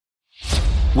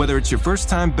Whether it's your first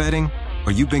time betting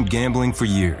or you've been gambling for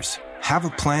years, have a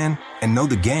plan and know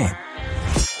the game.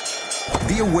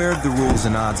 Be aware of the rules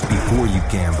and odds before you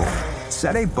gamble.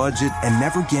 Set a budget and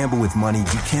never gamble with money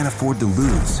you can't afford to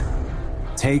lose.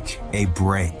 Take a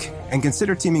break and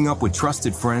consider teaming up with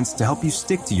trusted friends to help you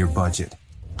stick to your budget.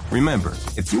 Remember,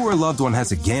 if you or a loved one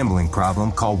has a gambling problem,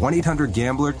 call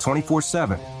 1-800-GAMBLER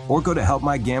 24/7 or go to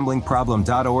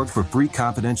helpmygamblingproblem.org for free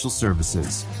confidential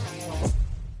services.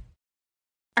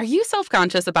 Are you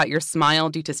self-conscious about your smile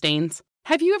due to stains?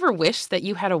 Have you ever wished that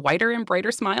you had a whiter and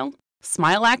brighter smile?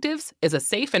 Smile Actives is a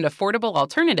safe and affordable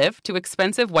alternative to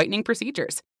expensive whitening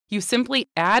procedures. You simply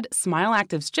add Smile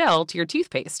Actives gel to your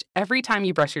toothpaste every time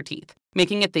you brush your teeth,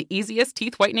 making it the easiest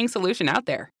teeth whitening solution out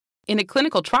there. In a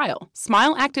clinical trial,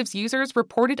 Smile Actives users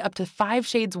reported up to 5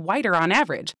 shades whiter on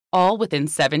average, all within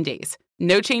 7 days.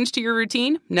 No change to your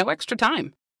routine, no extra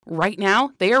time. Right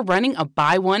now, they are running a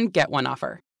buy one, get one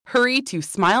offer. Hurry to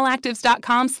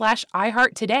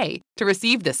smileactives.com/iHeart today to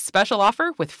receive this special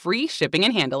offer with free shipping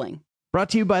and handling. Brought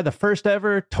to you by the first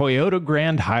ever Toyota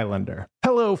Grand Highlander.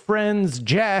 Hello, friends.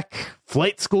 Jack,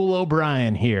 Flight School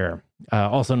O'Brien here,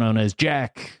 also known as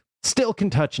Jack. Still can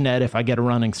touch net if I get a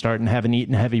running start and haven't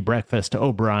eaten heavy breakfast.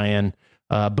 O'Brien,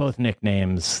 both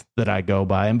nicknames that I go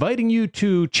by. Inviting you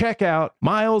to check out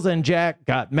Miles and Jack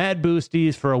Got Mad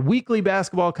Boosties for a weekly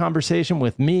basketball conversation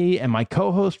with me and my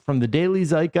co-host from the Daily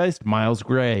Zeitgeist, Miles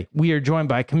Gray. We are joined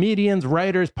by comedians,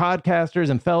 writers, podcasters,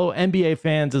 and fellow NBA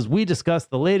fans as we discuss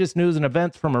the latest news and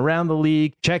events from around the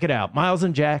league. Check it out. Miles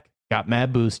and Jack Got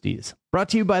Mad Boosties. Brought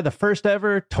to you by the first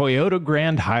ever Toyota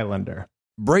Grand Highlander.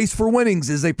 Brace for Winnings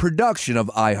is a production of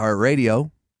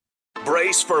iHeartRadio.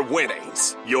 Brace for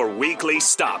Winnings, your weekly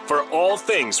stop for all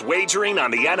things wagering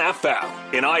on the NFL.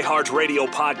 An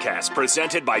iHeartRadio podcast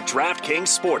presented by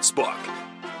DraftKings Sportsbook.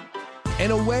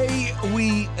 And away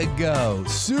we go.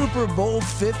 Super Bowl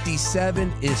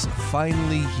 57 is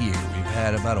finally here. We've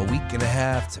had about a week and a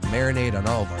half to marinate on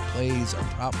all of our plays, our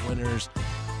prop winners,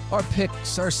 our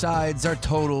picks, our sides, our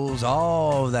totals,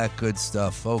 all that good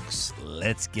stuff. Folks,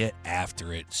 let's get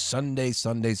after it. Sunday,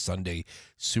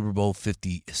 Super Bowl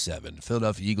 57.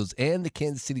 Philadelphia Eagles and the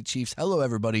Kansas City Chiefs. Hello,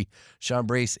 everybody. Sean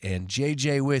Brace and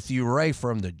JJ with you right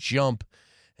from the jump.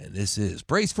 And this is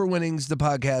Brace for Winnings, the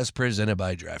podcast presented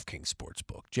by DraftKings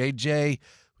Sportsbook. JJ,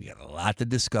 we got a lot to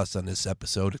discuss on this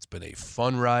episode. It's been a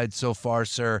fun ride so far,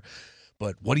 sir.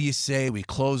 But what do you say we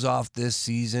close off this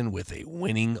season with a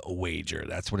winning wager?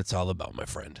 That's what it's all about, my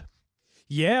friend.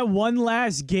 Yeah, one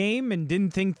last game, and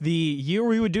didn't think the year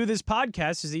we would do this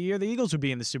podcast is the year the Eagles would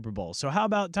be in the Super Bowl. So how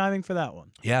about timing for that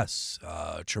one? Yes,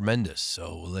 tremendous.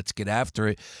 So let's get after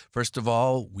it. First of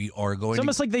all, we are going It's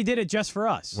almost like they did it just for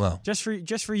us. Well, just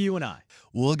for you and I.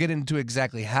 We'll get into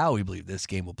exactly how we believe this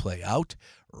game will play out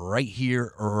right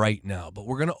here, right now. But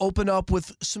we're going to open up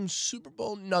with some Super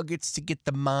Bowl nuggets to get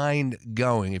the mind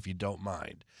going, if you don't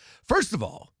mind. First of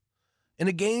all, in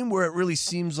a game where it really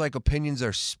seems like opinions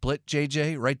are split,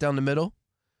 JJ, right down the middle,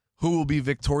 who will be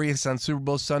victorious on Super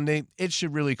Bowl Sunday, it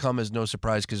should really come as no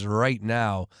surprise because right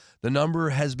now the number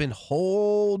has been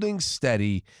holding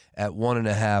steady at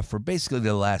 1.5 for basically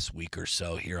the last week or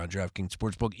so here on DraftKings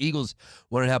Sportsbook. Eagles,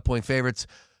 1.5 point favorites.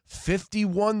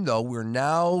 51, though, we're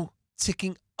now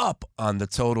ticking up on the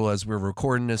total as we're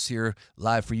recording this here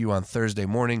live for you on Thursday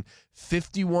morning.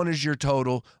 51 is your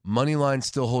total. Money line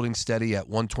still holding steady at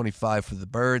 125 for the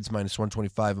Birds, minus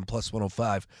 125 and plus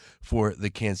 105 for the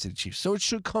Kansas City Chiefs. So it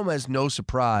should come as no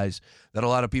surprise that a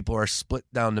lot of people are split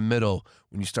down the middle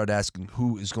when you start asking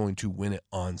who is going to win it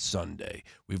on Sunday.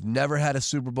 We've never had a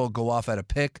Super Bowl go off at a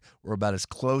pick. We're about as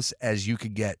close as you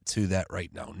could get to that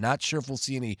right now. Not sure if we'll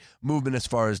see any movement as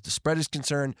far as the spread is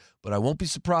concerned, but I won't be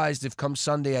surprised if come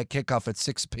Sunday at kickoff at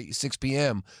 6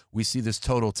 p.m., we see this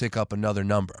total tick up another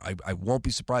number. I won't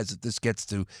be surprised if this gets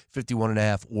to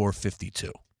 51.5 or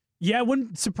 52. Yeah, I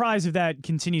wouldn't surprise if that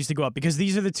continues to go up because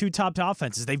these are the two top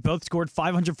offenses. They've both scored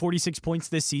 546 points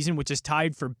this season, which is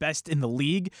tied for best in the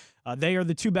league. They are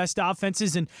the two best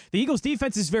offenses, and the Eagles'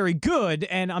 defense is very good,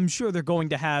 and I'm sure they're going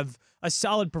to have a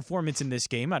solid performance in this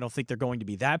game. I don't think they're going to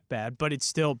be that bad, but it's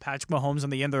still Patrick Mahomes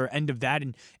on the other end of that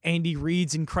and Andy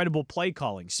Reid's incredible play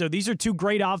calling. So these are two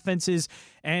great offenses,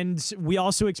 and we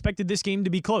also expected this game to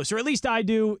be close, or at least I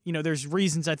do. You know, there's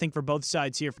reasons, I think, for both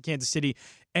sides here for Kansas City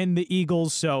and the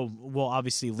Eagles, so we'll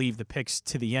obviously leave the picks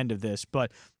to the end of this,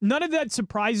 but none of that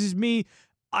surprises me.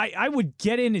 I would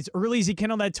get in as early as you can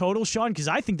on that total, Sean, because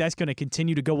I think that's going to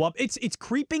continue to go up. It's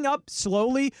creeping up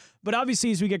slowly, but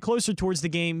obviously as we get closer towards the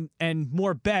game and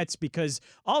more bets, because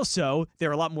also there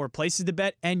are a lot more places to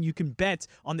bet, and you can bet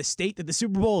on the state that the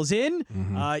Super Bowl is in.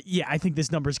 I think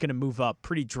this number is going to move up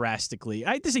pretty drastically.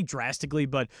 I hate to say drastically,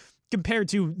 but compared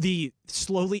to the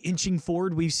slowly inching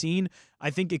forward we've seen, I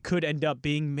think it could end up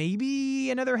being maybe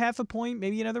another half a point,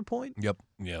 maybe another point. Yep.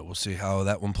 Yeah, we'll see how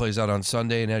that one plays out on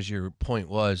Sunday. And as your point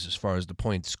was, as far as the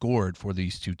points scored for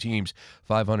these two teams,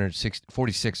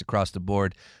 546 across the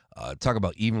board. Talk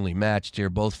about evenly matched here.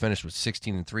 Both finished with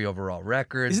 16-3 overall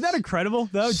records. Isn't that incredible,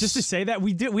 though? Just to say that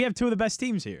we have two of the best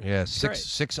teams here. Yeah,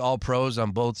 six All-Pros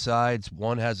on both sides.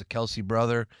 One has a Kelsey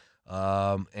brother,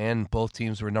 and both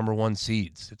teams were number one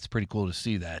seeds. It's pretty cool to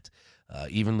see that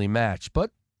evenly matched.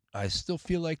 But I still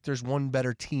feel like there's one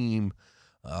better team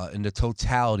in the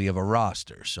totality of a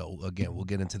roster. So, again, we'll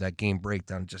get into that game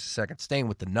breakdown in just a second. Staying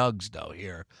with the Nugs, though,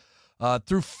 here.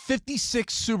 Through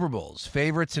 56 Super Bowls,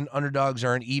 favorites and underdogs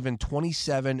are an even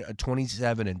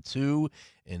 27-2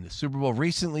 in the Super Bowl.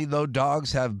 Recently, though,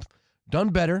 dogs have done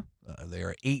better. They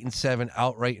are 8-7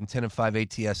 outright and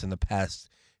 10-5 ATS in the past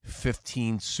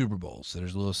 15 Super Bowls. So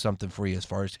there's a little something for you as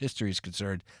far as history is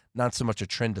concerned. Not so much a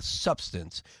trend of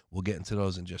substance. We'll get into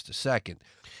those in just a second.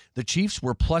 The Chiefs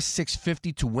were plus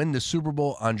 650 to win the Super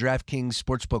Bowl on DraftKings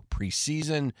Sportsbook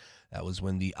preseason. That was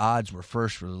when the odds were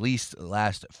first released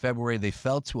last February. They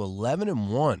fell to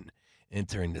 11-1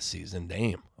 entering the season.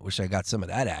 Damn, I wish I got some of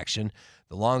that action.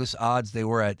 The longest odds they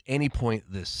were at any point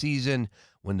this season.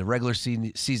 When the regular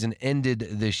season ended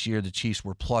this year, the Chiefs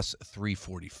were plus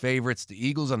 340 favorites. The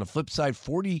Eagles, on the flip side,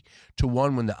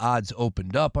 40-1 when the odds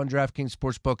opened up on DraftKings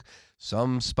Sportsbook.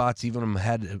 Some spots even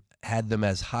had them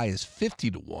as high as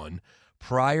 50-1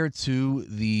 prior to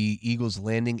the Eagles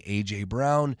landing A.J.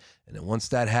 Brown. And then once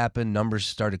that happened, numbers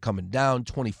started coming down.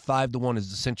 25-1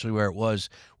 is essentially where it was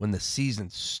when the season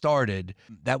started.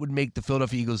 That would make the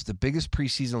Philadelphia Eagles the biggest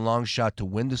preseason long shot to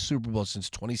win the Super Bowl since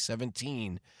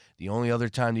 2017. The only other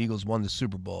time the Eagles won the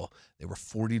Super Bowl, they were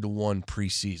 40-1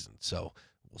 preseason. So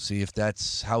we'll see if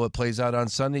that's how it plays out on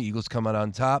Sunday. Eagles come out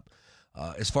on top.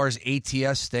 As far as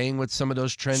ATS, staying with some of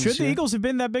those trends, should the Eagles have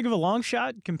been that big of a long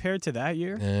shot compared to that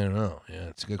year? I don't know. Yeah,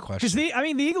 it's a good question. Because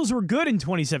the Eagles were good in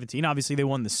 2017. Obviously, they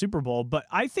won the Super Bowl, but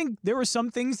I think there were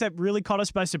some things that really caught us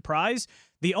by surprise.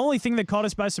 The only thing that caught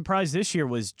us by surprise this year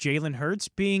was Jalen Hurts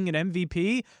being an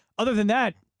MVP. Other than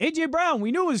that, A.J. Brown,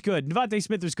 we knew was good. Devontae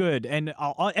Smith was good, and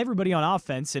everybody on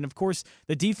offense, and of course,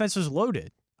 the defense was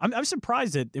loaded. I'm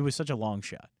surprised that it was such a long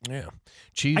shot. Yeah.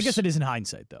 Chiefs, I guess it is in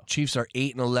hindsight, though. Chiefs are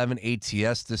 8-11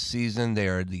 ATS this season. They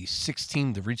are the sixth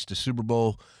team to reach the Super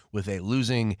Bowl with a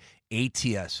losing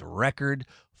ATS record.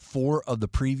 4 of the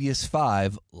previous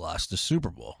 5 lost the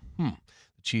Super Bowl. The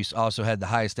Chiefs also had the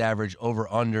highest average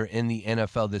over-under in the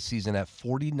NFL this season at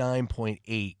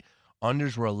 49.8.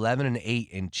 Unders were 11-8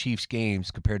 in Chiefs games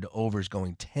compared to overs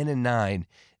going 10-9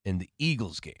 in the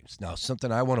Eagles games. Now,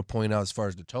 something I want to point out as far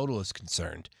as the total is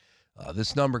concerned,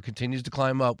 this number continues to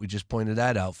climb up. We just pointed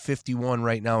that out. 51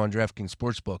 right now on DraftKings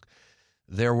Sportsbook.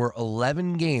 There were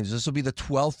 11 games. This will be the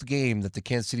 12th game that the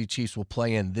Kansas City Chiefs will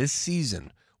play in this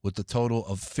season with the total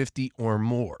of 50 or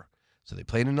more. So they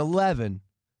played in 11,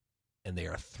 and they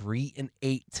are 3-8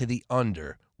 to the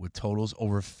under with totals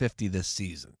over 50 this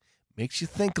season. Makes you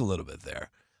think a little bit there.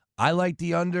 I like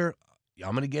the under.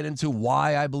 I'm going to get into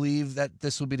why I believe that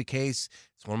this will be the case.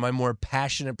 It's one of my more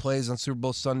passionate plays on Super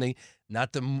Bowl Sunday,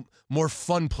 not the more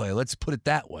fun play. Let's put it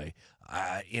that way.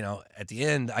 At the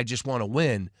end, I just want to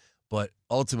win, but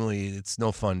ultimately, it's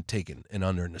no fun taking an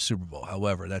under in the Super Bowl.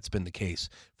 However, that's been the case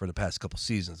for the past couple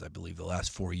seasons. I believe the last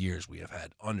 4 years we have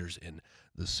had unders in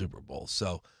the Super Bowl.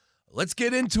 So let's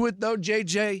get into it, though,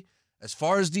 JJ. As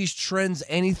far as these trends,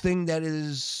 anything that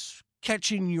is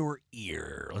catching your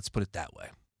ear, let's put it that way.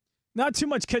 Not too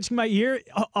much catching my ear,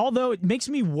 although it makes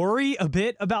me worry a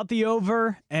bit about the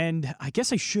over, and I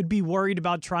guess I should be worried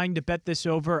about trying to bet this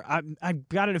over. I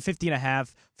got it at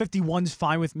 50.5. 51's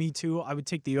fine with me, too. I would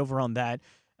take the over on that.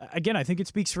 Again, I think it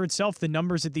speaks for itself, the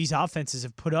numbers that these offenses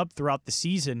have put up throughout the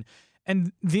season.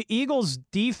 And the Eagles'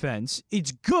 defense,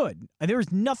 it's good.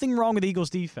 There's nothing wrong with the Eagles'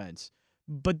 defense.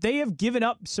 But they have given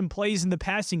up some plays in the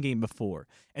passing game before,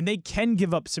 and they can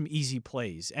give up some easy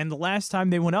plays. And the last time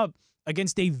they went up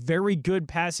against a very good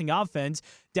passing offense,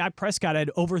 Dak Prescott had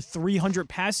over 300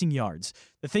 passing yards.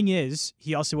 The thing is,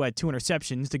 he also had 2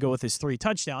 interceptions to go with his 3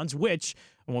 touchdowns, which,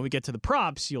 when we get to the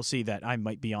props, you'll see that I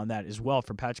might be on that as well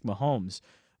for Patrick Mahomes.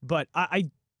 But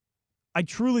I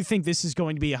truly think this is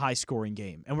going to be a high-scoring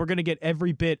game, and we're going to get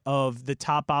every bit of the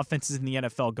top offenses in the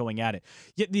NFL going at it.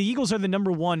 Yet the Eagles are the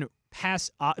number 1 pass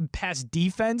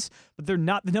defense, but they're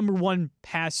not the number 1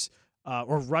 pass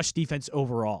or rush defense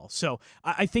overall. So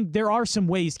I think there are some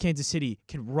ways Kansas City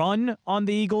can run on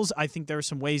the Eagles. I think there are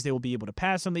some ways they will be able to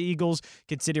pass on the Eagles,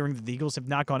 considering that the Eagles have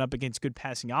not gone up against good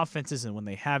passing offenses, and when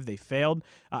they have, they failed.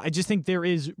 I just think there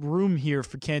is room here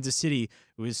for Kansas City,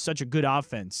 who is such a good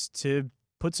offense, to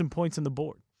put some points on the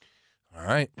board. All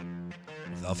right.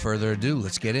 Without further ado,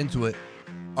 let's get into it.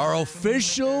 Our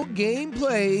official game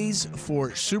plays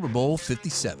for Super Bowl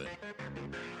 57.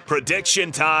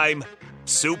 Prediction time.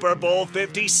 Super Bowl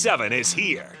 57 is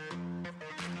here.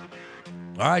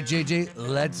 All right, JJ,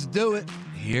 let's do it.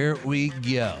 Here we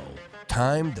go.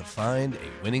 Time to find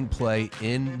a winning play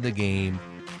in the game.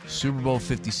 Super Bowl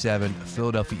 57,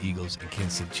 Philadelphia Eagles and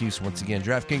Kansas City Chiefs. Once again,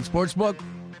 DraftKings Sportsbook,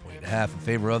 1.5 in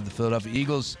favor of the Philadelphia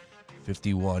Eagles,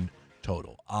 51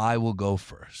 total. I will go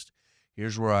first.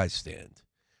 Here's where I stand.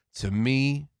 To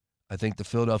me, I think the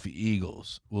Philadelphia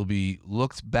Eagles will be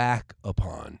looked back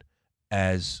upon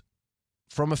as,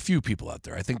 from a few people out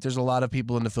there. I think there's a lot of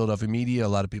people in the Philadelphia media, a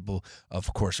lot of people,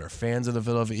 of course, are fans of the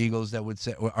Philadelphia Eagles that would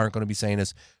say, aren't going to be saying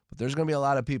this, but there's going to be a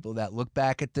lot of people that look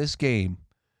back at this game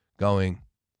going,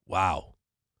 wow,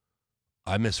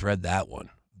 I misread that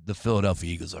one. The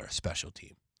Philadelphia Eagles are a special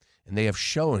team. And they have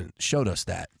showed us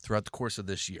that throughout the course of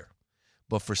this year.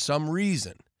 But for some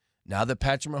reason, now that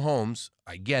Patrick Mahomes,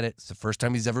 I get it, it's the first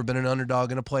time he's ever been an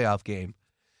underdog in a playoff game.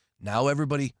 Now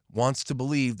everybody wants to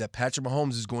believe that Patrick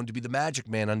Mahomes is going to be the magic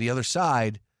man on the other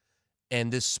side,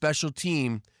 and this special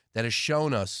team that has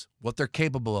shown us what they're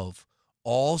capable of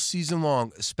all season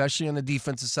long, especially on the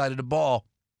defensive side of the ball,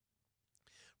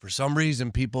 for some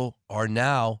reason people are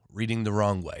now reading the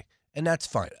wrong way. And that's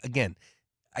fine. Again,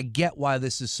 I get why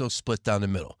this is so split down the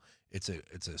middle. It's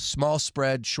a small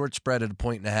spread, short spread at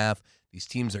 1.5. These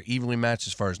teams are evenly matched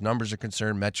as far as numbers are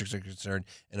concerned, metrics are concerned,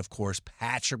 and of course,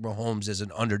 Patrick Mahomes as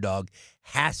an underdog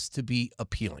has to be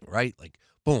appealing, right? Like,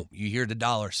 boom, you hear the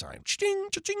dollar sign, cha-ching,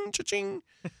 cha-ching, cha-ching.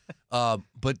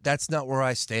 But that's not where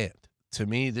I stand. To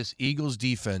me, this Eagles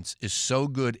defense is so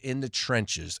good in the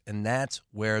trenches, and that's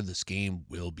where this game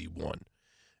will be won.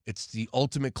 It's the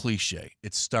ultimate cliche.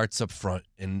 It starts up front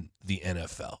in the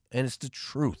NFL. And it's the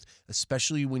truth,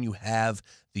 especially when you have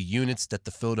the units that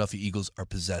the Philadelphia Eagles are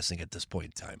possessing at this point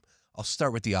in time. I'll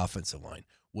start with the offensive line.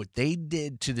 What they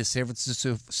did to the San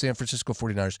Francisco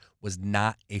 49ers was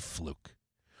not a fluke.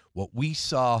 What we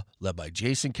saw, led by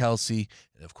Jason Kelce,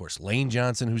 and of course Lane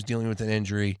Johnson, who's dealing with an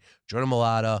injury, Jordan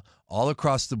Mailata, all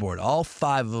across the board, all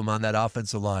five of them on that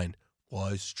offensive line,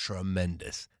 was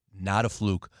tremendous. Not a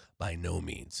fluke by no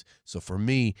means. So for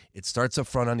me, it starts up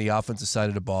front on the offensive side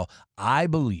of the ball. I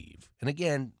believe, and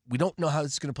again, we don't know how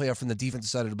it's going to play out from the defensive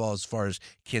side of the ball as far as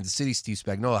Kansas City, Steve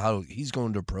Spagnuolo, how he's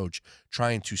going to approach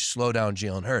trying to slow down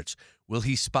Jalen Hurts. Will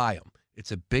he spy him?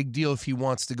 It's a big deal if he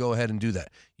wants to go ahead and do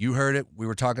that. You heard it. We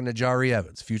were talking to Jari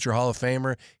Evans, future Hall of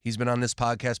Famer. He's been on this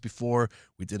podcast before.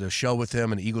 We did a show with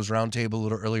him, an Eagles Roundtable, a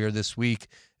little earlier this week,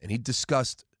 and he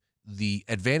discussed the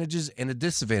advantages and the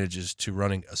disadvantages to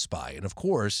running a spy. And of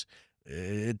course,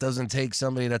 it doesn't take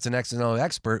somebody that's an X and O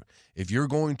expert. If you're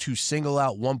going to single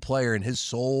out one player and his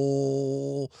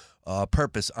sole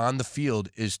purpose on the field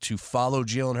is to follow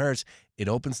Jalen Hurts, it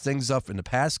opens things up in the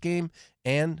pass game.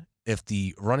 And if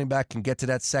the running back can get to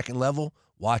that second level,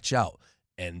 watch out.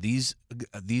 And these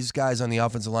guys on the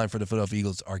offensive line for the Philadelphia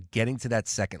Eagles are getting to that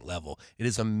second level. It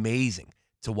is amazing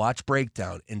to watch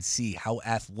breakdown and see how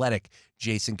athletic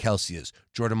Jason Kelce is,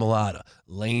 Jordan Mailata,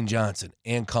 Lane Johnson,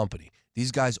 and company.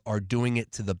 These guys are doing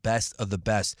it to the best of the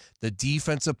best. The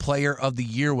Defensive Player of the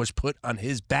Year was put on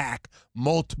his back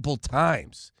multiple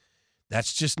times.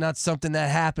 That's just not something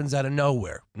that happens out of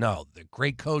nowhere. No, the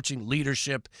great coaching,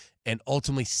 leadership, and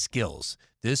ultimately skills.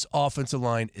 This offensive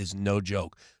line is no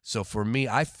joke. So for me,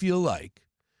 I feel like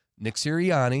Nick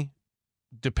Sirianni,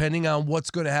 depending on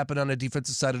what's going to happen on the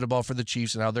defensive side of the ball for the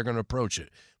Chiefs and how they're going to approach it,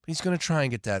 but he's going to try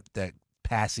and get that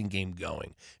passing game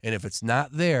going. And if it's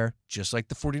not there, just like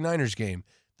the 49ers game,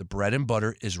 the bread and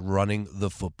butter is running the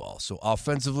football. So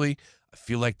offensively, I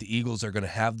feel like the Eagles are going to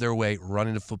have their way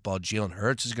running the football. Jalen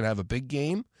Hurts is going to have a big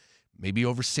game, maybe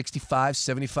over 65,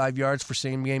 75 yards for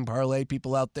same-game parlay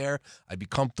people out there. I'd be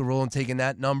comfortable in taking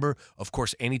that number. Of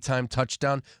course, anytime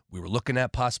touchdown, we were looking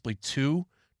at possibly two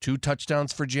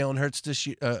touchdowns for Jalen Hurts this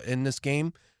year, in this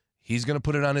game. He's going to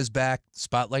put it on his back.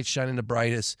 Spotlight shining the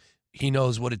brightest. He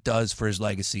knows what it does for his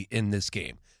legacy in this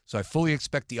game. So I fully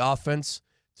expect the offense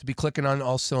to be clicking on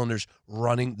all cylinders,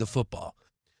 running the football.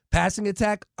 Passing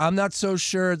attack, I'm not so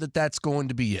sure that that's going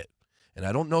to be it. And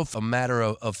I don't know if a matter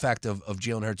of fact of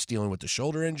Jalen Hurts dealing with the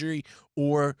shoulder injury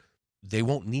or they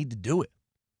won't need to do it.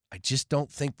 I just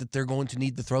don't think that they're going to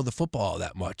need to throw the football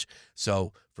that much.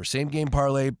 So for same-game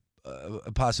parlay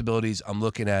possibilities, I'm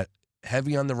looking at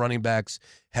heavy on the running backs,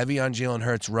 heavy on Jalen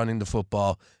Hurts running the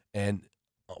football, and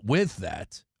with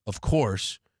that, of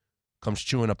course, comes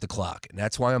chewing up the clock. And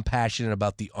that's why I'm passionate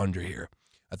about the under here.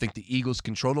 I think the Eagles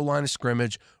control the line of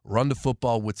scrimmage, run the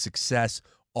football with success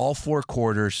all 4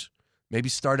 quarters. Maybe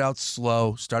start out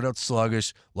slow, start out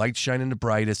sluggish, light shining the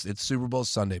brightest. It's Super Bowl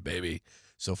Sunday, baby.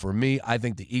 So for me, I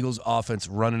think the Eagles offense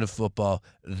running the football,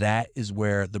 that is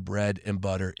where the bread and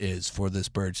butter is for this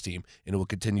Birds team, and it will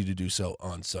continue to do so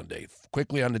on Sunday.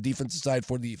 Quickly on the defensive side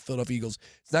for the Philadelphia Eagles,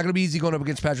 it's not going to be easy going up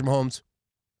against Patrick Mahomes,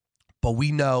 but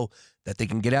we know that they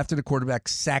can get after the quarterback,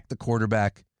 sack the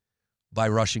quarterback by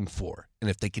rushing 4. And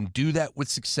if they can do that with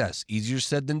success, easier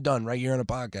said than done right here on a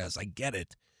podcast, I get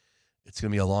it. It's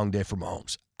going to be a long day for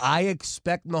Mahomes. I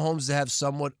expect Mahomes to have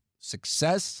somewhat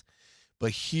success, but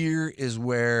here is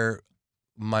where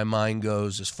my mind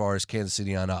goes as far as Kansas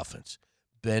City on offense.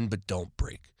 Bend but don't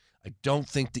break. I don't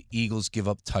think the Eagles give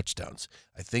up touchdowns.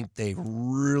 I think they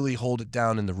really hold it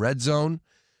down in the red zone.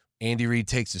 Andy Reid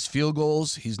takes his field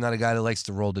goals. He's not a guy that likes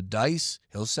to roll the dice.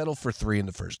 He'll settle for 3 in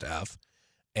the first half.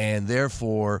 And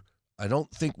therefore, I don't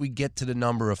think we get to the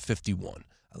number of 51.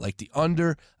 I like the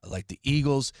under. I like the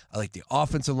Eagles. I like the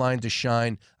offensive line to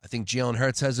shine. I think Jalen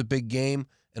Hurts has a big game.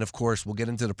 And, of course, we'll get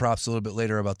into the props a little bit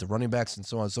later about the running backs and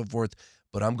so on and so forth.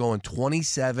 But I'm going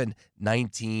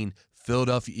 27-19.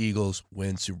 Philadelphia Eagles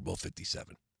win Super Bowl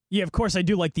 57. Yeah, of course, I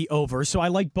do like the over. So I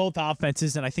like both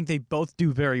offenses, and I think they both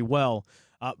do very well.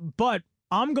 But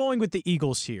I'm going with the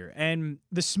Eagles here. And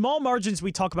the small margins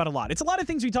we talk about a lot. It's a lot of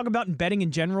things we talk about in betting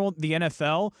in general, the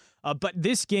NFL. But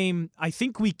this game, I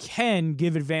think we can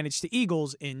give advantage to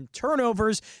Eagles in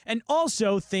turnovers and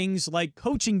also things like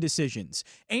coaching decisions.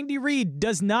 Andy Reid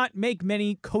does not make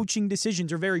many coaching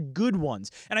decisions or very good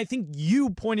ones. And I think you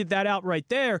pointed that out right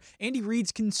there. Andy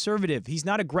Reid's conservative. He's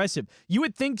not aggressive. You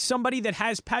would think somebody that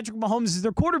has Patrick Mahomes as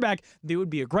their quarterback, they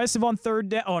would be aggressive on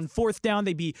fourth down.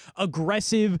 They'd be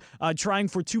aggressive trying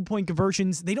for 2-point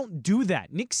conversions. They don't do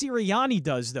that. Nick Sirianni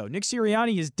does, though. Nick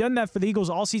Sirianni has done that for the Eagles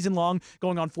all season long,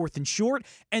 going on 4th and short,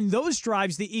 and those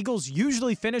drives the Eagles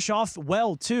usually finish off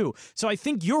well too. So I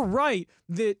think you're right.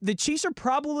 The Chiefs are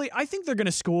probably, I think they're going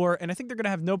to score, and I think they're going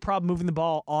to have no problem moving the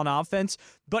ball on offense,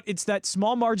 but it's that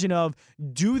small margin of,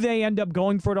 do they end up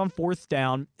going for it on 4th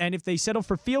down? And if they settle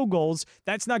for field goals,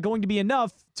 that's not going to be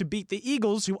enough to beat the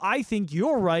Eagles, who I think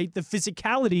you're right, the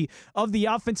physicality of the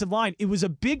offensive line. It was a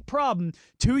big problem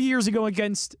 2 years ago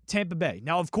against Tampa Bay.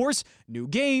 Now, of course, new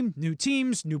game, new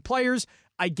teams, new players.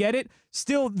 I get it.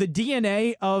 Still, the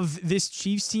DNA of this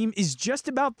Chiefs team is just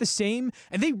about the same,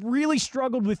 and they really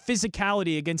struggled with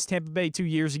physicality against Tampa Bay 2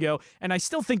 years ago, and I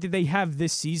still think that they have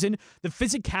this season. The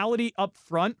physicality up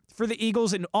front for the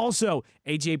Eagles, and also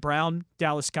A.J. Brown,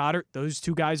 Dallas Goedert, those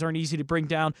two guys aren't easy to bring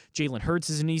down. Jalen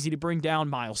Hurts isn't easy to bring down.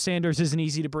 Miles Sanders isn't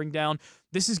easy to bring down.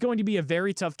 This is going to be a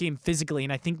very tough game physically,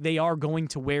 and I think they are going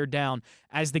to wear down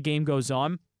as the game goes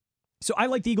on. So I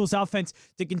like the Eagles offense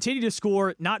to continue to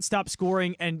score, not stop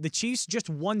scoring, and the Chiefs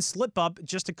just one slip-up,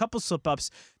 just a couple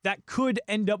slip-ups, that could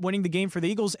end up winning the game for the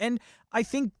Eagles. And I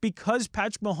think because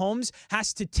Patrick Mahomes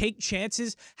has to take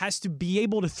chances, has to be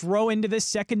able to throw into this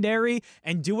secondary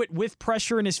and do it with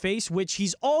pressure in his face, which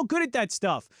he's all good at that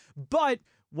stuff. But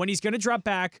when he's going to drop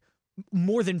back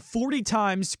more than 40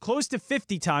 times, close to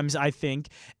 50 times, I think,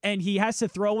 and he has to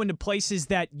throw into places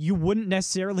that you wouldn't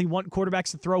necessarily want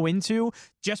quarterbacks to throw into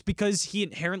just because he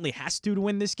inherently has to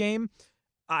win this game,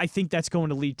 I think that's going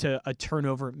to lead to a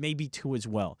turnover, maybe 2 as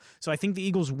well. So I think the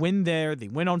Eagles win there. They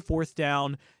win on 4th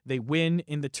down. They win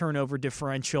in the turnover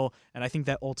differential, and I think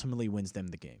that ultimately wins them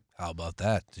the game. How about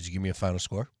that? Did you give me a final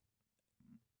score?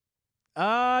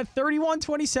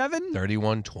 31-27?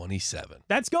 31-27.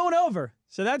 That's going over.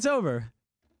 So that's over.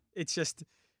 It's just,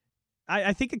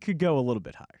 I think it could go a little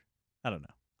bit higher. I don't know.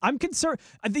 I'm concerned.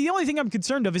 The only thing I'm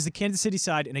concerned of is the Kansas City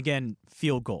side, and again,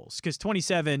 field goals, because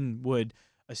 27 would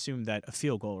assume that a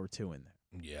field goal or 2 in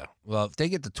there. Yeah. Well, if they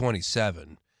get to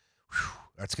 27,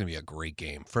 that's going to be a great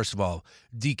game. First of all,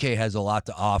 DK has a lot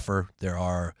to offer. There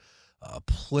are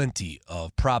plenty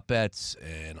of prop bets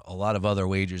and a lot of other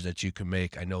wagers that you can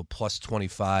make. I know plus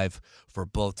 25 for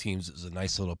both teams is a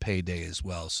nice little payday as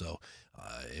well. So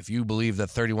if you believe that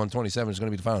 31-27 is going to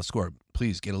be the final score,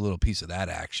 please get a little piece of that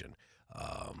action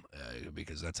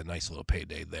because that's a nice little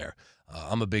payday there.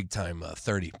 I'm a big-time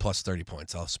 30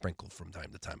 points. I'll sprinkle from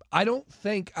time to time.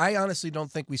 I honestly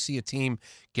don't think we see a team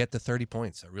get to 30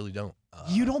 points. I really don't.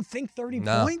 You don't think 30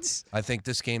 points? I think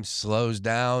this game slows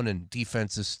down and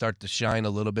defenses start to shine a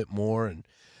little bit more.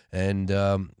 And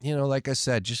like I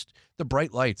said, just the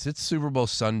bright lights. It's Super Bowl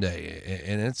Sunday,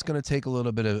 and it's going to take a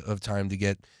little bit of time to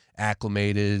get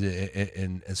acclimated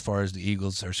and as far as the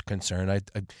Eagles are concerned.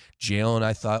 Jalen,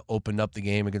 I thought, opened up the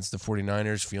game against the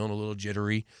 49ers, feeling a little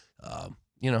jittery,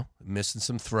 missing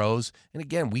some throws. And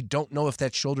again, we don't know if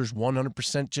that shoulder's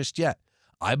 100% just yet.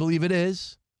 I believe it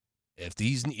is. If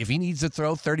he needs to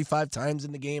throw 35 times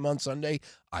in the game on Sunday,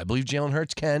 I believe Jalen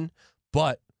Hurts can.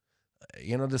 But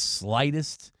the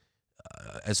slightest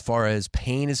as far as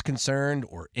pain is concerned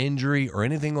or injury or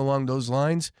anything along those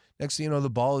lines, next thing you know, the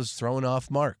ball is thrown off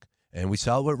mark. And we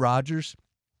saw it with Rodgers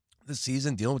this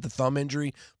season, dealing with the thumb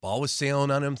injury. Ball was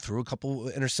sailing on him, threw a couple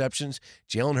of interceptions.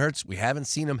 Jalen Hurts, we haven't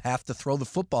seen him have to throw the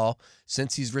football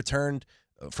since he's returned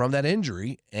from that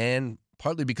injury, and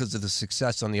partly because of the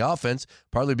success on the offense,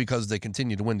 partly because they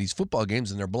continue to win these football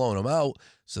games and they're blowing them out.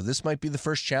 So this might be the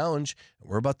first challenge.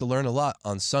 We're about to learn a lot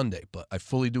on Sunday, but I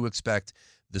fully do expect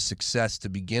the success to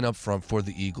begin up front for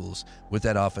the Eagles with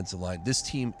that offensive line. This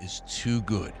team is too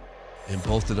good in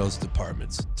both of those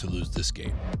departments to lose this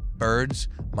game. Birds,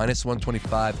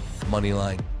 -125, money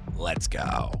line. Let's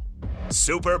go.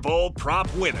 Super Bowl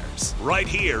prop winners, right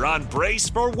here on Brace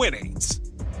for Winnings.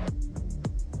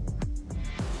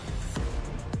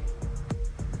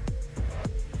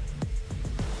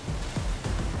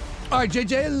 All right,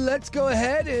 JJ, let's go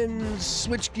ahead and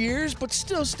switch gears, but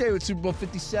still stay with Super Bowl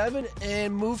 57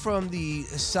 and move from the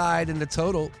side and the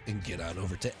total and get on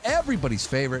over to everybody's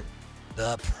favorite,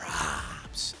 the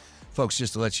props. Folks,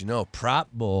 just to let you know,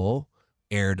 Prop Bowl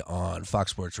aired on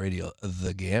Fox Sports Radio,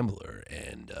 The Gambler,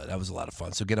 and that was a lot of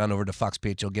fun. So get on over to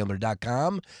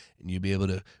foxphlgambler.com, and you'll be able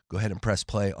to go ahead and press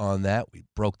play on that. We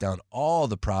broke down all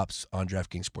the props on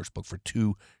DraftKings Sportsbook for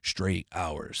 2 straight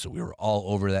hours, so we were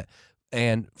all over that.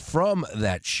 And from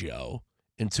that show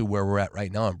into where we're at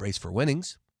right now on Brace for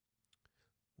Winnings,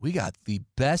 we got the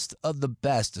best of the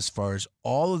best as far as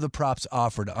all of the props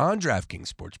offered on DraftKings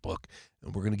Sportsbook.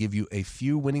 And we're going to give you a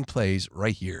few winning plays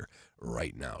right here,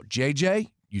 right now.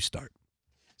 JJ, you start.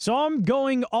 So I'm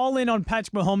going all in on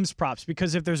Patrick Mahomes props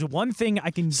because if there's one thing I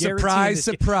can guarantee,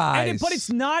 surprise, but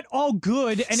it's not all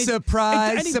good, and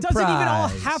surprise, it doesn't even all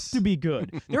have to be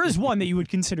good. There is one that you would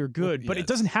consider good, but It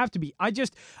doesn't have to be. I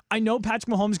know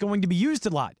Patrick Mahomes is going to be used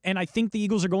a lot, and I think the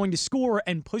Eagles are going to score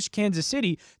and push Kansas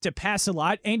City to pass a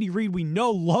lot. Andy Reid, we know,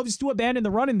 loves to abandon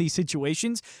the run in these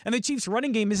situations, and the Chiefs'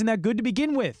 running game isn't that good to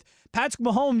begin with. Patrick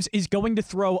Mahomes is going to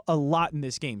throw a lot in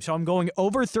this game. So I'm going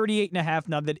over 38.5.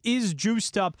 Now, that is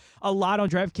juiced up a lot on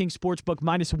DraftKings Sportsbook,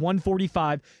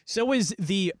 -145. So is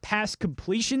the pass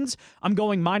completions. I'm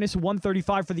going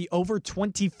 -135 for the over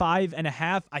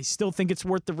 25.5. I still think it's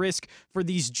worth the risk for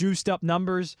these juiced up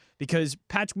numbers because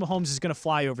Patrick Mahomes is going to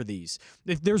fly over these.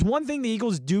 If there's one thing the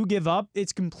Eagles do give up,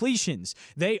 it's completions.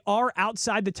 They are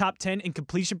outside the top 10 in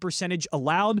completion percentage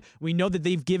allowed. We know that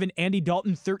they've given Andy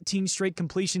Dalton 13 straight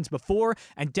completions before,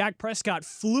 and Dak Prescott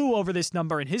flew over this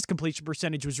number, and his completion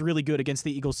percentage was really good against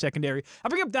the Eagles secondary. I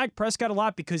bring up Dak Prescott a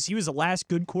lot because he was the last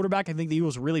good quarterback I think the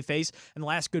Eagles really faced and the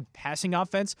last good passing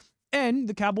offense, and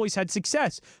the Cowboys had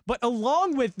success. But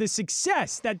along with the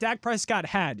success that Dak Prescott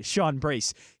had, Sean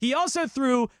Brace, he also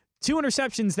threw 2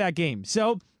 interceptions that game.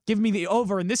 So give me the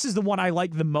over, and this is the one I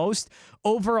like the most.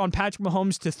 Over on Patrick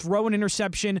Mahomes to throw an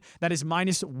interception. That is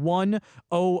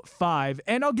 -105.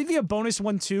 And I'll give you a bonus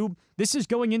one, too. This is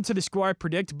going into the score I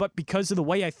predict, but because of the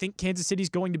way I think Kansas City is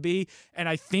going to be, and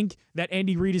I think that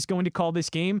Andy Reid is going to call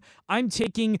this game, I'm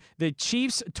taking the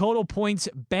Chiefs' total points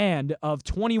band of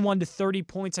 21 to 30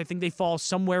 points. I think they fall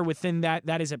somewhere within that.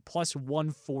 That is at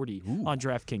 +140 on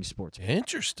DraftKings Sportsbook.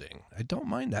 Interesting. I don't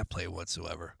mind that play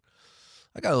whatsoever.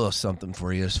 I got a little something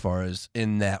for you as far as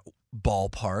in that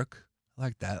ballpark. I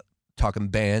like that. Talking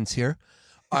bands here.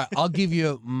 All right, I'll give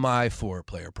you my 4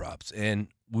 player props. And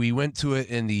we went to it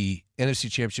in the NFC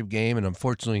Championship game, and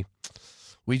unfortunately,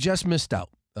 we just missed out.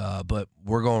 But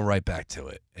we're going right back to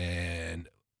it. And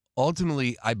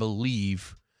ultimately, I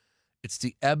believe it's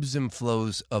the ebbs and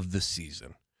flows of the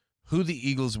season. Who the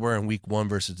Eagles were in week 1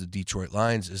 versus the Detroit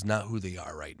Lions is not who they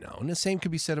are right now. And the same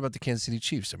could be said about the Kansas City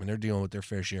Chiefs. I mean, they're dealing with their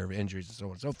fair share of injuries and so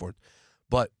on and so forth.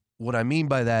 But what I mean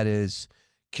by that is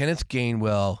Kenneth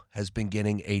Gainwell has been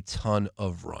getting a ton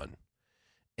of run.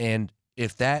 And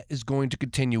if that is going to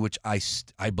continue, which I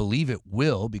believe it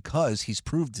will because he's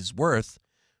proved his worth,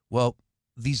 well,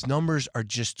 these numbers are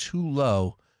just too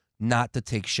low not to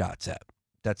take shots at.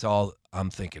 That's all I'm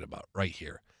thinking about right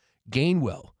here.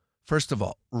 Gainwell. First of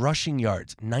all, rushing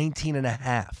yards,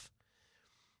 19.5.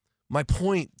 My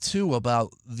point, too,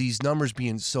 about these numbers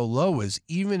being so low is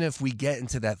even if we get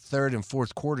into that 3rd and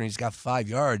 4th quarter and he's got 5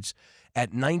 yards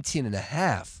at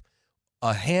 19.5,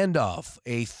 a handoff,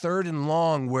 a 3rd and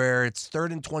long where it's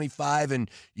 3rd and 25 and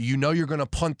you know you're going to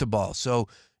punt the ball. So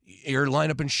you're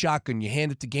lined up in shotgun, you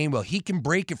hand it to Gainwell. He can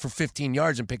break it for 15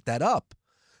 yards and pick that up.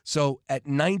 So at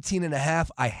 19.5,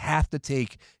 I have to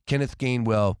take Kenneth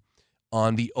Gainwell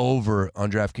on the over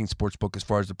on DraftKings Sportsbook as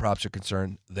far as the props are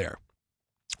concerned there.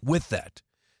 With that,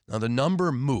 now the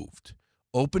number moved,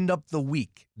 opened up the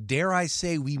week. Dare I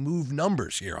say we move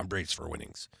numbers here on Brace for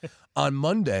Winnings. On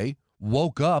Monday,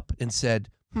 woke up and said,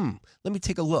 let me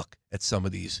take a look at some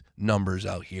of these numbers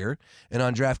out here. And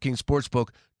on DraftKings Sportsbook,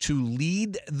 to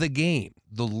lead the game,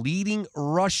 the leading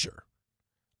rusher,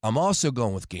 I'm also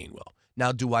going with Gainwell.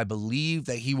 Now, do I believe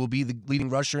that he will be the leading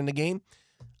rusher in the game?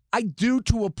 I do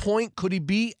to a point. Could he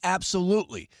be?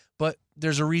 Absolutely. But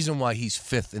there's a reason why he's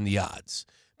fifth in the odds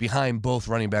behind both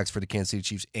running backs for the Kansas City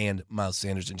Chiefs and Miles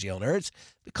Sanders and Jalen Hurts,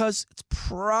 because it's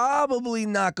probably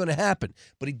not going to happen.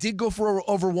 But he did go for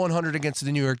over 100 against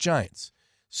the New York Giants.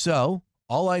 So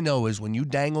all I know is when you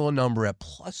dangle a number at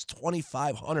plus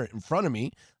 2,500 in front of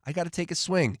me, I got to take a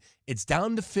swing. It's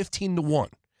down to 15-1.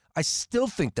 I still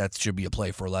think that should be a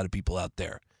play for a lot of people out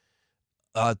there.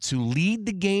 To lead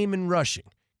the game in rushing,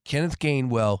 Kenneth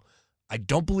Gainwell, I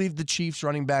don't believe the Chiefs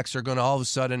running backs are going to all of a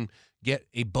sudden get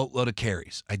a boatload of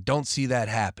carries. I don't see that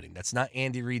happening. That's not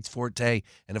Andy Reid's forte.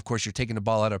 And of course, you're taking the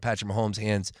ball out of Patrick Mahomes'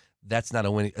 hands. That's not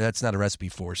a recipe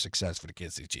for success for the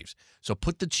Kansas City Chiefs. So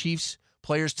put the Chiefs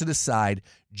players to the side.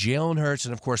 Jalen Hurts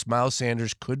and of course Miles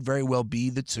Sanders could very well be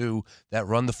the two that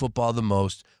run the football the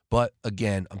most. But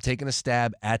again, I'm taking a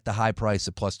stab at the high price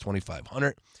of plus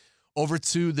 2,500. Over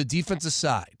to the defensive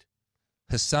side,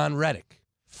 Hassan Reddick,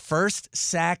 first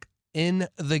sack in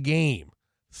the game,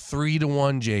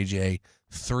 3-1, JJ,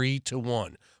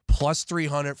 3-1. Plus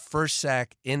 300, first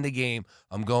sack in the game.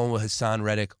 I'm going with Hassan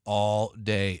Reddick all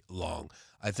day long.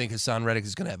 I think Hassan Reddick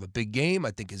is going to have a big game.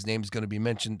 I think his name is going to be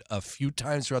mentioned a few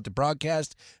times throughout the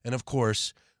broadcast. And, of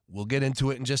course, we'll get into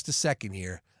it in just a second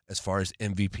here as far as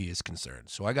MVP is concerned.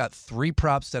 So I got 3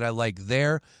 props that I like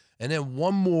there. And then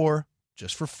one more,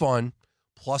 just for fun,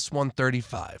 plus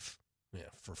 135. Yeah,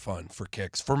 for fun, for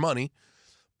kicks, for money.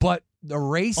 But the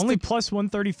race... Only plus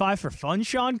 135 for fun,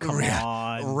 Sean? Come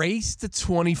on. Race to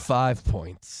 25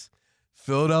 points.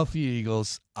 Philadelphia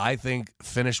Eagles, I think,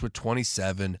 finished with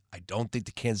 27. I don't think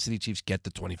the Kansas City Chiefs get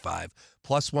the 25.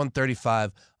 Plus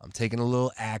 135. I'm taking a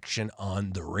little action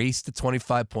on the race to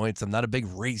 25 points. I'm not a big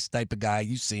race type of guy.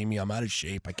 You see me. I'm out of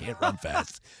shape. I can't run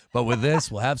fast. But with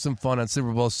this, we'll have some fun on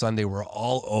Super Bowl Sunday. We're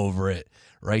all over it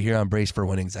right here on Brace for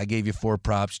Winnings. I gave you 4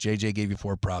 props. JJ gave you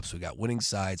 4 props. We got winning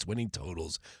sides, winning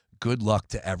totals. Good luck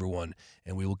to everyone.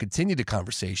 And we will continue the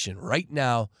conversation right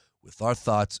now with our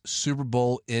thoughts, Super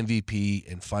Bowl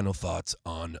MVP, and final thoughts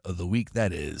on the week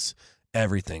that is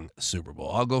everything Super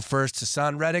Bowl. I'll go first.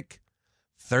 Hassan Reddick,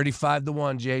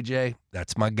 35-1, JJ.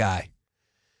 That's my guy.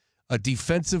 A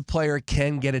defensive player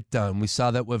can get it done. We saw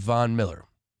that with Von Miller.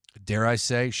 Dare I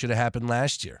say, should have happened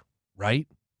last year, right?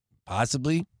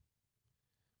 Possibly.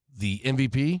 The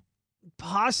MVP?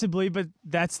 Possibly, but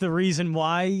that's the reason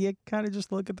why you kind of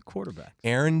just look at the quarterback.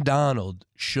 Aaron Donald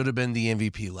should have been the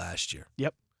MVP last year.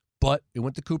 Yep. But it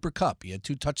went to Cooper Kupp. He had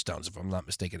 2 touchdowns, if I'm not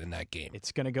mistaken, in that game.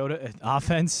 It's going to go to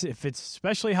offense if it's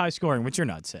especially high scoring, which you're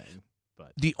not saying.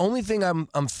 But the only thing I'm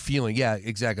feeling, yeah,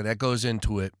 exactly, that goes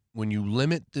into it. When you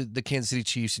limit the Kansas City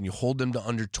Chiefs and you hold them to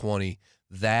under 20,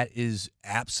 that is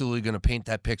absolutely going to paint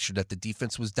that picture that the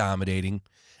defense was dominating.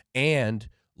 And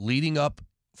leading up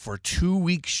for 2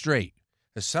 weeks straight,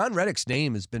 Hassan Reddick's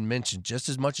name has been mentioned just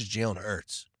as much as Jalen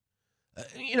Hurts.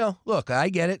 Look, I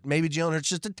get it. Maybe Jalen Hurts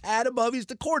just a tad above. He's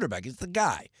the quarterback. He's the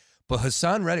guy. But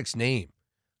Hassan Reddick's name,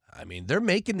 I mean, they're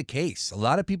making the case. A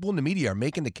lot of people in the media are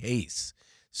making the case.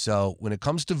 So when it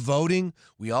comes to voting,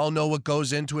 we all know what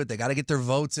goes into it. They got to get their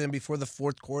votes in before the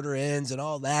fourth quarter ends and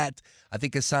all that. I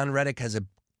think Hassan Reddick has a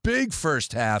big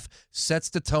first half, sets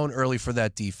the tone early for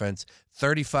that defense.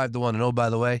 35-1. And oh, by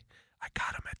the way, I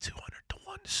got him at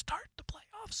 200-1 to start the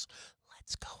playoffs.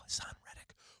 Let's go, Hassan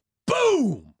Reddick.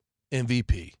 Boom!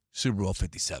 MVP, Super Bowl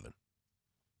 57.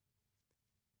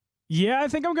 Yeah, I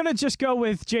think I'm gonna just go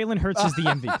with Jalen Hurts as the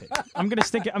MVP. I'm gonna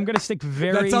stick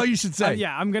very. That's all you should say.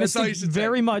 Yeah, I'm gonna stick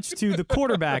very much to the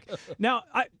quarterback. Now,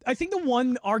 I think the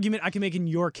one argument I can make in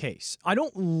your case, I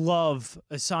don't love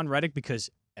Hassan Reddick because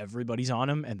everybody's on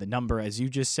him, and the number, as you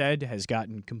just said, has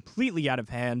gotten completely out of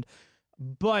hand.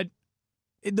 But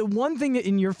the one thing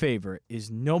in your favor is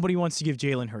nobody wants to give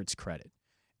Jalen Hurts credit.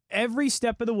 Every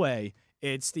step of the way,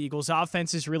 it's the Eagles'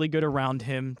 offense is really good around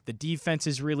him. The defense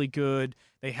is really good.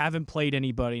 They haven't played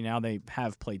anybody. Now they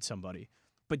have played somebody.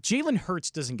 But Jalen Hurts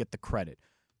doesn't get the credit.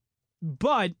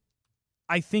 But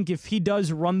I think if he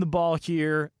does run the ball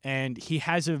here and he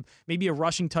has maybe a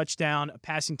rushing touchdown, a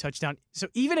passing touchdown. So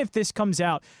even if this comes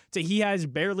out to he has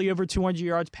barely over 200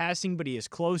 yards passing, but he is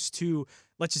close to,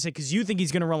 let's just say, because you think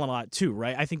he's going to run a lot too,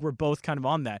 right? I think we're both kind of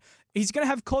on that. He's going to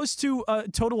have close to a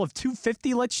total of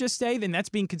 250, let's just say. Then that's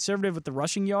being conservative with the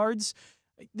rushing yards.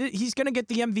 He's going to get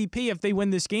the MVP if they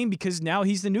win this game because now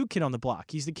he's the new kid on the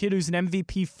block. He's the kid who's an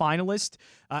MVP finalist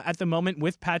at the moment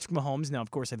with Patrick Mahomes. Now,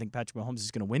 of course, I think Patrick Mahomes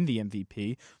is going to win the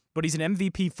MVP. but he's an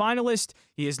MVP finalist.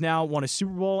 He has now won a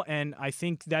Super Bowl, and I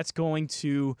think that's going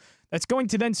to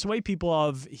then sway people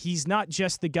of he's not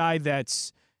just the guy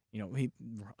that's, he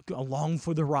along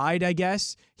for the ride, I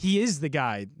guess. He is the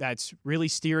guy that's really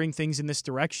steering things in this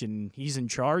direction. He's in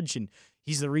charge, and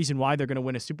he's the reason why they're going to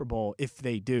win a Super Bowl if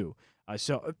they do.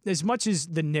 So as much as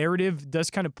the narrative does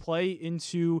kind of play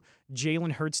into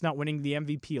Jalen Hurts not winning the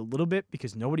MVP a little bit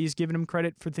because nobody has given him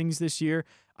credit for things this year,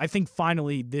 I think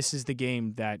finally this is the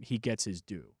game that he gets his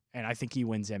due. And I think he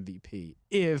wins MVP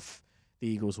if the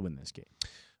Eagles win this game.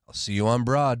 I'll see you on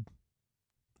Broad.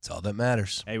 That's all that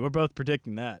matters. Hey, we're both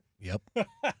predicting that. Yep.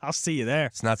 I'll see you there.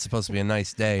 It's not supposed to be a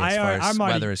nice day as far as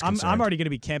weather is concerned. I'm already going to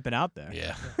be camping out there.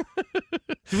 Yeah.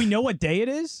 Do we know what day it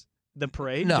is? The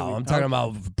parade? No, I'm talking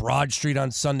about Broad Street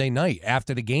on Sunday night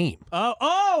after the game.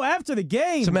 Oh, after the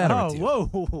game. What's the matter with you? Whoa.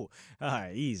 All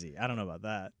right, easy. I don't know about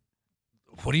that.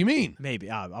 What do you mean? Maybe.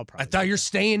 I'll probably. I thought you're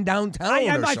staying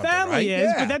downtown. My family right? is,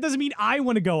 yeah. but that doesn't mean I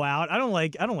want to go out. I don't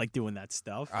like doing that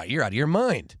stuff. You're out of your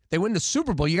mind. They win the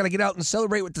Super Bowl. You got to get out and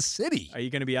celebrate with the city. Are you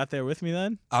going to be out there with me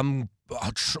then? I'm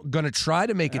going to try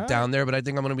to make it down there, but I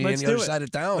think I'm going to be on the other side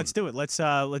of town. Let's do it.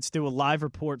 Let's do a live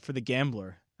report for the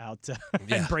Gambler out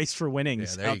and Brace for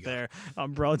Winnings there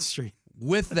on Broad Street.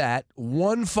 With that,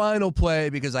 one final play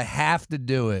because I have to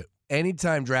do it.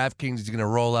 Anytime DraftKings is going to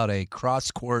roll out a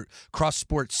cross-sport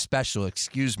special,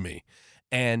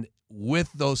 and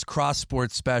with those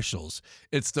cross-sport specials,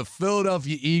 it's the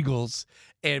Philadelphia Eagles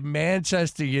and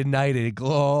Manchester United.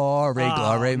 Glory,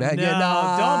 Man United.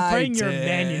 Don't bring your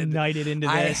Man United into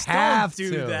this. Don't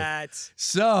do that.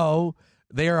 So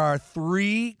there are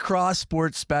 3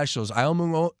 cross-sport specials.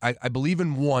 I believe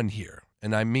in one here,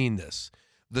 and I mean this.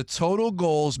 The total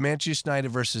goals, Manchester United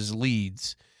versus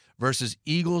Leeds, versus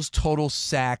Eagles total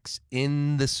sacks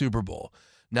in the Super Bowl.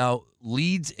 Now,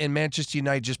 Leeds and Manchester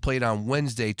United just played on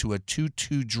Wednesday to a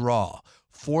 2-2 draw.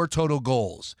 4 total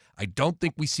goals. I don't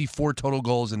think we see 4 total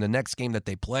goals in the next game that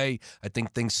they play. I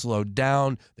think things slow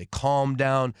down. They calm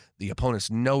down. The opponents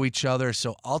know each other.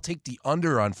 So I'll take the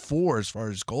under on 4 as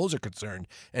far as goals are concerned.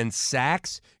 And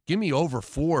sacks, give me over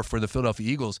 4 for the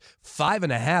Philadelphia Eagles.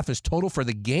 5.5 is total for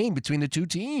the game between the two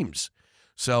teams.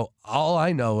 So all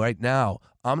I know right now,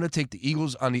 I'm going to take the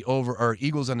Eagles on the over, or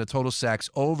Eagles on the total sacks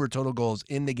over total goals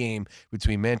in the game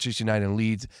between Manchester United and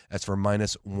Leeds. That's for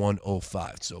minus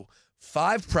 105. So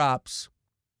 5 props,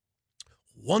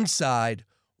 1 side,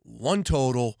 1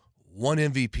 total, 1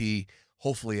 MVP.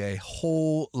 Hopefully a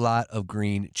whole lot of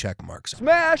green check marks.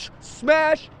 Smash,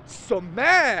 smash,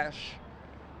 smash.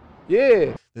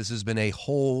 Yeah. This has been a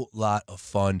whole lot of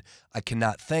fun. I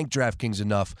cannot thank DraftKings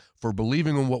enough for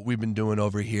believing in what we've been doing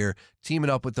over here, teaming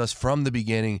up with us from the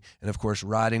beginning, and, of course,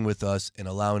 riding with us and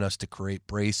allowing us to create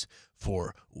Brace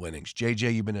for Winnings.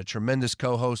 JJ, you've been a tremendous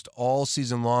co-host all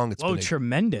season long.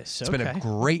 Tremendous. It's been a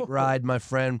great ride, my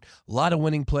friend. A lot of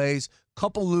winning plays,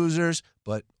 couple losers,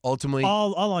 but ultimately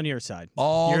all on your side.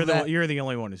 You're the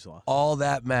only one who's lost. All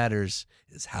that matters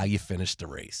is how you finish the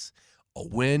race. A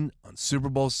win on Super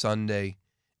Bowl Sunday,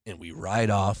 and we ride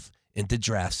off into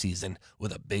draft season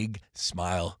with a big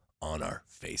smile on our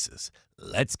faces.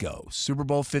 Let's go. Super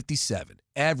Bowl 57.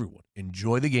 Everyone,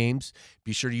 enjoy the games.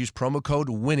 Be sure to use promo code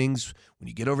WINNINGS when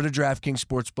you get over to DraftKings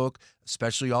Sportsbook,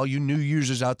 especially all you new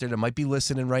users out there that might be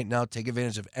listening right now. Take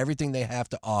advantage of everything they have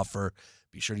to offer.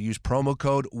 Be sure to use promo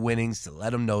code WINNINGS to let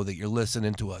them know that you're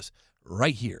listening to us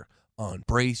right here on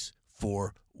Brace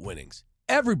for Winnings.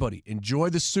 Everybody, enjoy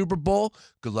the Super Bowl.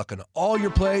 Good luck on all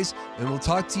your plays, and we'll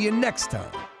talk to you next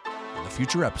time on the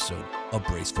future episode of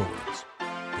Brace for Winnings.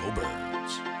 Go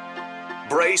Birds.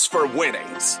 Brace for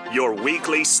Winnings, your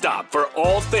weekly stop for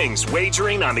all things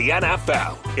wagering on the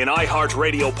NFL. An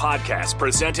iHeartRadio podcast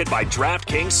presented by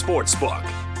DraftKings Sportsbook.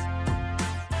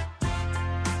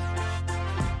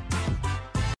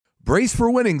 Brace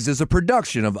for Winnings is a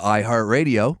production of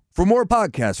iHeartRadio. For more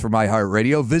podcasts from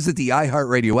iHeartRadio, visit the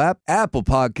iHeartRadio app, Apple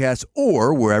Podcasts,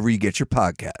 or wherever you get your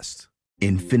podcasts.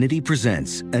 Infinity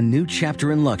presents a new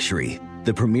chapter in luxury,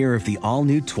 the premiere of the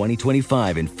all-new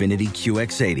 2025 Infinity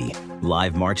QX80,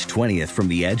 live March 20th from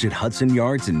the Edge at Hudson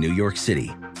Yards in New York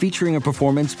City, featuring a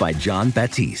performance by John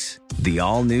Batiste. The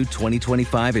all-new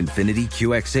 2025 Infinity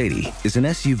QX80 is an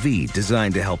SUV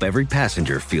designed to help every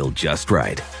passenger feel just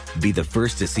right. Be the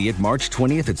first to see it March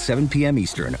 20th at 7 p.m.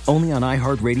 Eastern, only on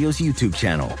iHeartRadio's YouTube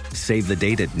channel. Save the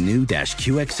date at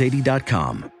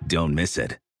new-QX80.com. Don't miss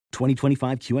it.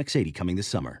 2025 QX80 coming this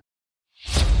summer.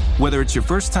 Whether it's your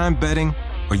first time betting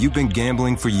or you've been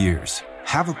gambling for years,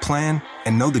 have a plan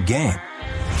and know the game.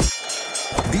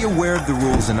 Be aware of the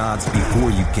rules and odds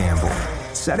before you gamble.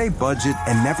 Set a budget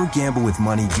and never gamble with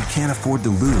money you can't afford to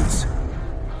lose.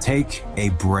 Take a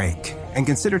break. And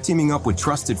consider teaming up with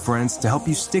trusted friends to help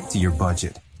you stick to your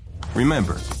budget.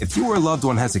 Remember, if you or a loved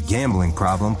one has a gambling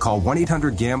problem, call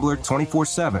 1-800-GAMBLER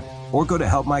 24/7 or go to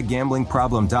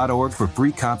helpmygamblingproblem.org for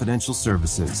free confidential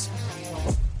services.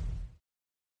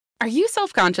 Are you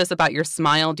self-conscious about your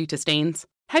smile due to stains?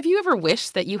 Have you ever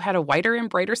wished that you had a whiter and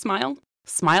brighter smile?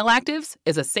 Smile Actives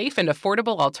is a safe and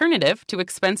affordable alternative to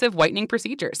expensive whitening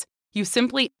procedures. You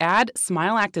simply add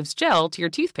Smile Actives gel to your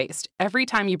toothpaste every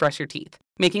time you brush your teeth,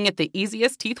 making it the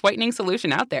easiest teeth whitening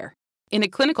solution out there. In a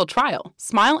clinical trial,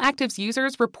 Smile Actives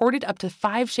users reported up to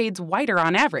 5 shades whiter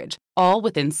on average, all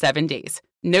within 7 days.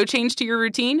 No change to your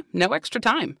routine, no extra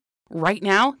time. Right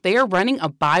now, they are running a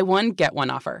buy one, get one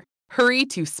offer. Hurry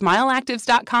to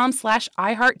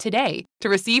smileactives.com/iHeart today to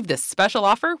receive this special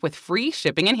offer with free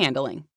shipping and handling.